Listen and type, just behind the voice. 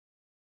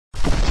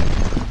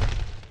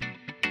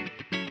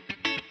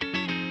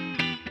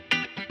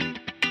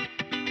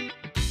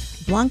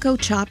Blanco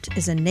chopped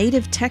is a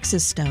native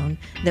Texas stone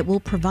that will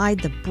provide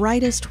the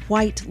brightest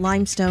white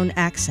limestone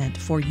accent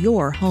for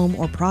your home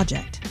or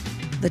project.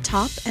 The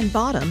top and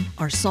bottom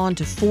are sawn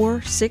to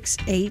 4, 6,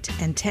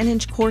 8, and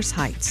 10-inch course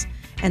heights,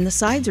 and the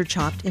sides are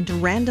chopped into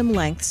random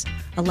lengths,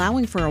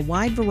 allowing for a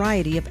wide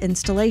variety of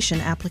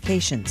installation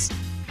applications.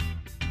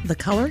 The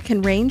color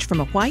can range from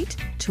a white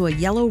to a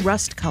yellow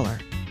rust color.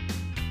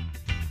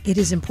 It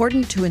is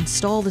important to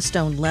install the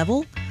stone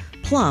level,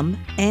 plumb,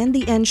 and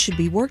the ends should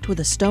be worked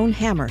with a stone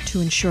hammer to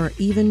ensure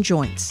even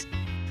joints.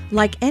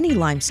 Like any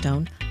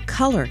limestone,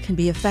 color can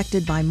be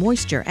affected by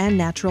moisture and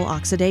natural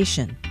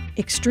oxidation.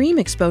 Extreme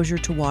exposure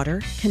to water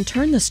can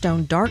turn the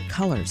stone dark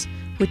colors,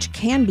 which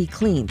can be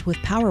cleaned with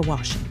power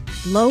washing.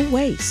 Low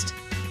waste,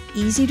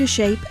 easy to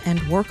shape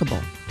and workable.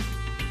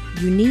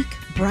 Unique,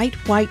 bright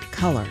white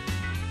color.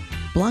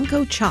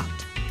 Blanco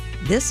chopped.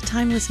 This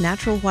timeless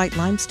natural white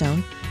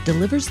limestone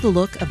delivers the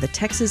look of the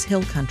Texas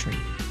Hill Country.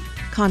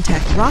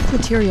 Contact Rock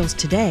Materials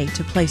today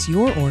to place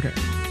your order.